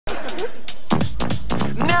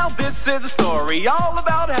Now this is a story all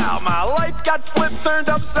about how my life got flipped, turned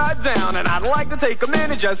upside down, and I'd like to take a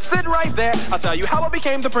minute, just sit right there. I'll tell you how I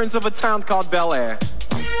became the prince of a town called Bel Air.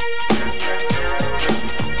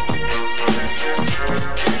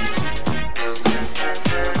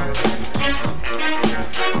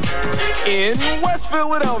 In West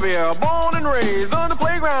Philadelphia, born and raised, on the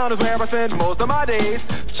playground is where I spend most of my days.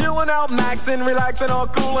 Chilling out, maxing, relaxing, all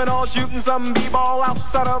cool and all, shooting some b-ball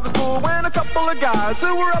outside of the school. When a couple of guys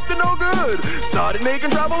who were up to no good started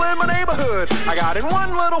making trouble in my neighborhood. I got in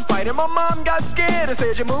one little fight and my mom got scared and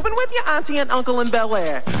said, "You're moving with your auntie and uncle in Bel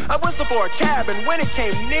Air." I whistled for a cab, and when it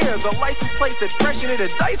came near, the license plate said fresh and it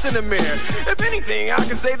had dice in the mirror. If anything, I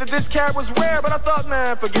could say that this cab was rare, but I thought,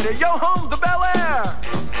 man, forget it, yo, home to Bel Air.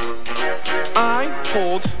 I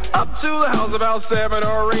pulled up to the house about 7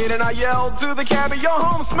 or 8, and I yelled to the cabbie, "Yo,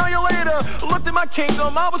 home, smell you later." Looked at my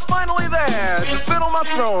kingdom, I was finally there to sit on my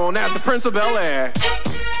throne as the Prince of Bel Air.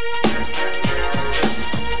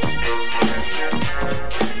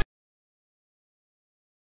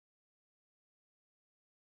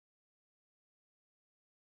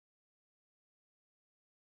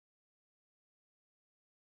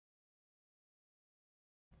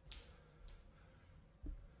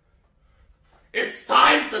 It's time!